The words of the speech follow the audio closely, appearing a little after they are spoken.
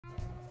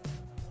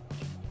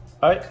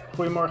Hoi,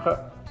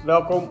 goedemorgen,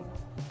 welkom.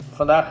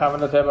 Vandaag gaan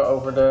we het hebben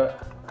over de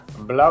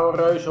blauwe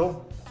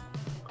reuzel.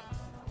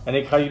 En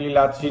ik ga jullie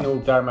laten zien hoe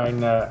ik daar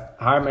mijn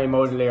haar mee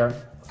modelleer.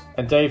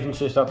 En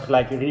tevens is dat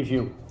gelijk een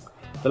review.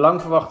 De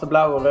lang verwachte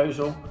blauwe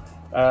reuzel.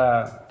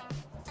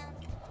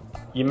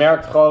 Je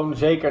merkt gewoon,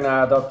 zeker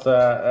nadat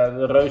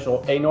de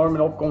reuzel enorm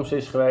in opkomst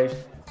is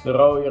geweest. De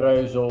rode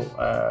reuzel,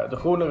 de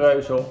groene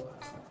reuzel.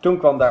 Toen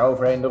kwam daar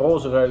overheen de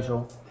roze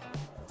reuzel.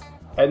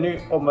 En nu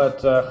om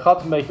het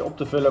gat een beetje op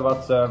te vullen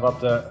wat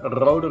de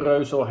rode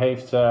reuzel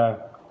heeft,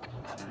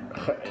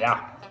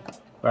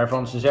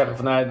 waarvan ze zeggen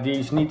van nou, die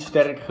is niet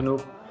sterk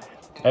genoeg,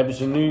 hebben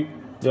ze nu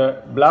de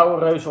blauwe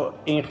reuzel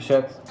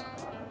ingezet.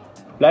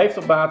 Blijft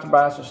op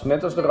waterbasis,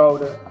 net als de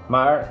rode,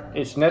 maar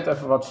is net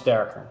even wat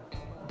sterker.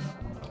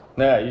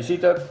 Nou ja, je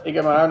ziet het, ik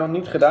heb mijn haar nog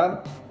niet gedaan.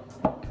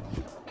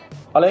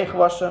 Alleen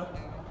gewassen.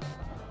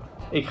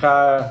 Ik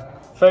ga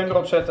föhn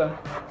erop zetten.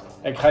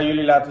 Ik ga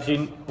jullie laten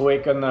zien hoe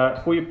ik een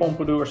goede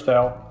Pompadour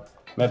stijl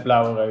met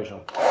blauwe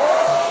reuzel.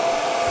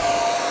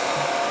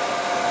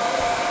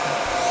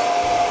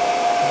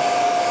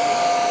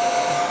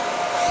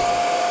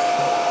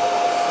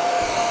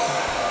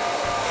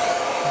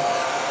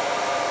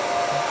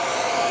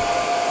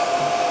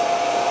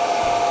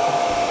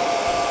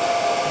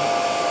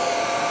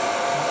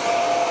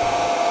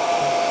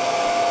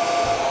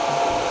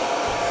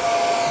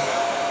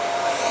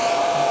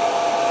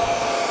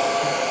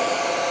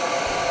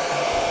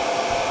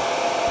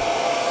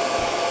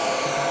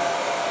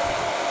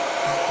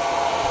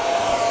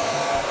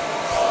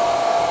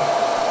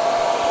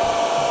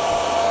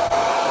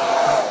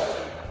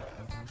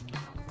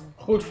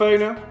 Goed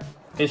veunen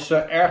is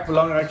erg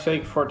belangrijk,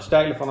 zeker voor het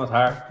stijlen van het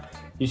haar.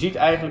 Je ziet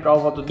eigenlijk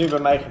al wat het nu bij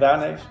mij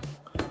gedaan heeft.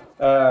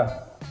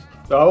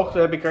 De hoogte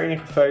heb ik erin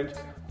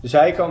gefeund, de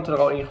zijkanten er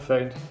al in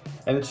gefeund.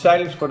 En het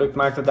stylingsproduct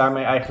maakt het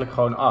daarmee eigenlijk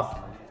gewoon af.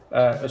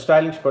 Een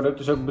stylingsproduct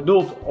is ook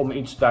bedoeld om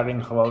iets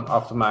daarin gewoon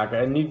af te maken.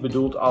 En niet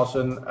bedoeld als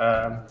een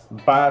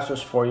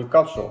basis voor je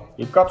kapsel.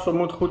 Je kapsel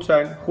moet goed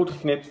zijn, goed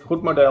geknipt,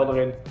 goed model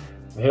erin.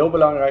 Heel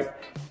belangrijk.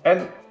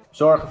 En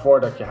zorg ervoor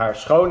dat je haar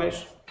schoon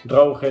is,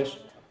 droog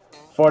is,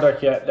 voordat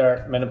je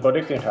er met een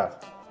product in gaat.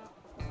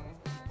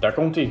 Daar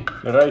komt hij,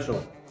 de reuzel.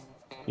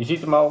 Je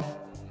ziet hem al.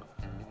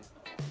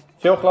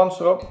 Veel glans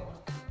erop.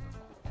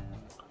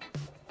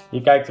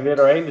 Je kijkt er weer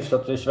doorheen, dus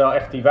dat is wel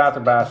echt die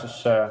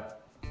waterbasis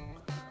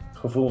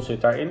gevoel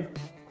zit daarin.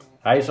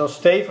 Hij is al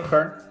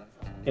steviger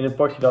in het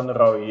potje dan de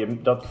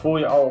rode. Dat voel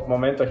je al op het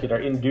moment dat je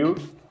erin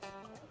duwt.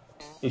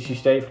 Is hij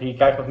steviger, je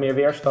krijgt wat meer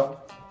weerstand.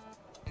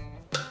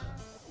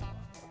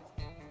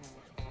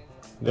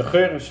 De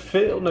geur is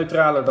veel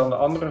neutraler dan de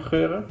andere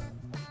geuren.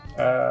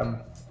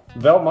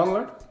 Wel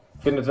mannelijk.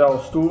 Ik vind het wel een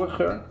stoere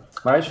geur.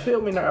 Maar hij is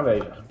veel minder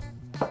aanwezig.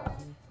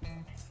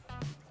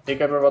 Ik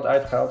heb er wat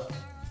uitgehaald.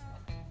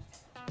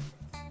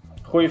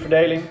 Goede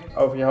verdeling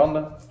over je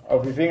handen,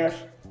 over je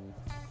vingers.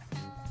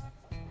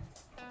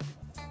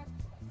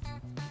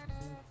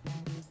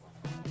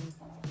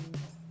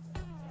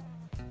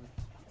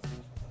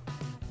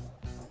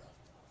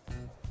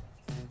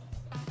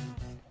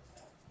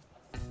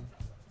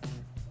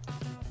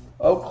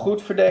 Ook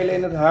goed verdelen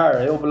in het haar,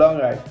 heel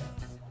belangrijk.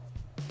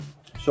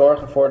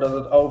 Zorg ervoor dat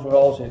het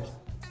overal zit.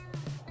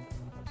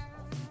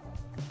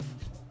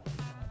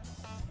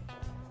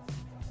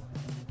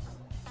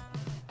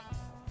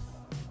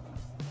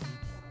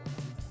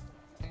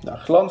 Nou,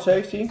 glans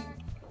heeft hij.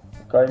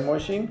 Dat kan je mooi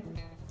zien.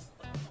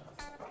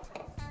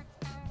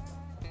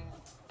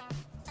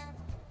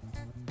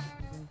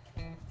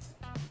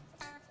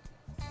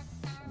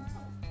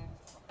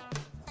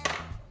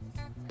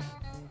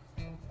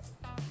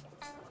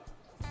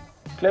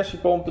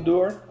 Classic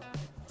Pompadour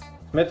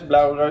met de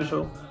blauwe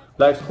reuzel.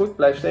 Blijft goed,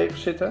 blijft stevig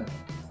zitten.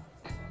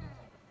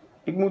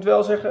 Ik moet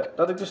wel zeggen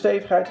dat ik de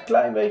stevigheid een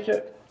klein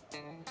beetje...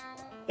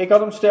 Ik had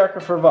hem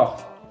sterker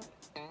verwacht.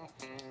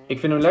 Ik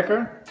vind hem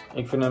lekker.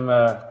 Ik vind hem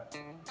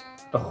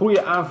een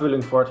goede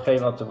aanvulling voor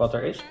hetgeen wat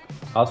er is.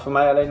 Had voor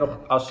mij alleen nog,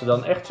 als ze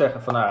dan echt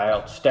zeggen van nou, hij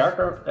had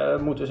sterker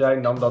moeten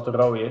zijn dan dat de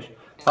rode is.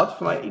 Had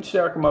voor mij iets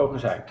sterker mogen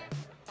zijn.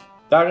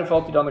 Daarin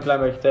valt hij dan een klein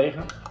beetje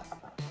tegen.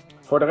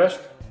 Voor de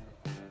rest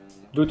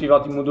doet hij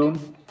wat hij moet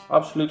doen.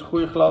 Absoluut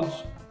goede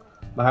glans.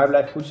 Mijn haar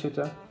blijft goed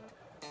zitten.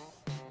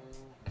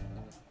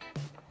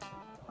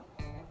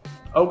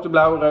 Ook de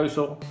blauwe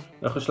reuzel.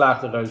 Een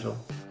geslaagde reuzel.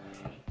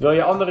 Wil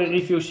je andere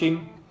reviews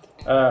zien?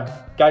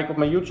 Kijk op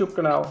mijn YouTube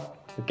kanaal.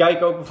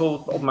 Kijk ook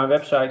bijvoorbeeld op mijn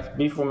website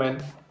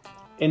B4men.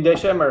 In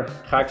december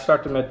ga ik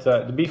starten met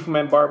de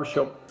B4men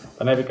barbershop.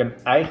 Dan heb ik een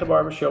eigen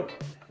barbershop.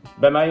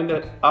 Bij mij in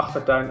de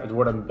achtertuin. Het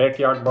wordt een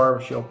backyard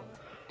barbershop.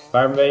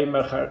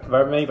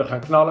 Waarmee we gaan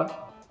knallen.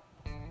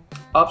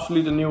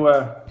 Absoluut een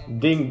nieuwe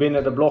ding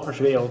binnen de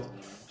bloggerswereld.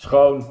 Is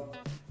gewoon,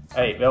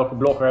 hey, welke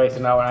blogger heeft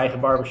er nou een eigen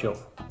barbershop?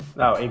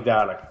 Nou, ik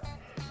dadelijk.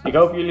 Ik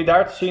hoop jullie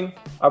daar te zien.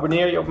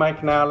 Abonneer je op mijn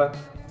kanalen.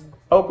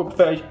 Ook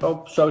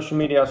op social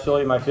media zul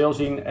je mij veel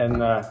zien.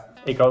 En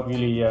ik hoop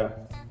jullie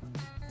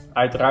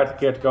uiteraard een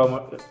keer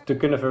te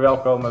kunnen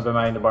verwelkomen bij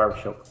mij in de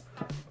barbershop.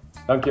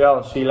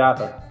 Dankjewel, zie je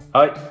later.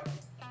 Hoi!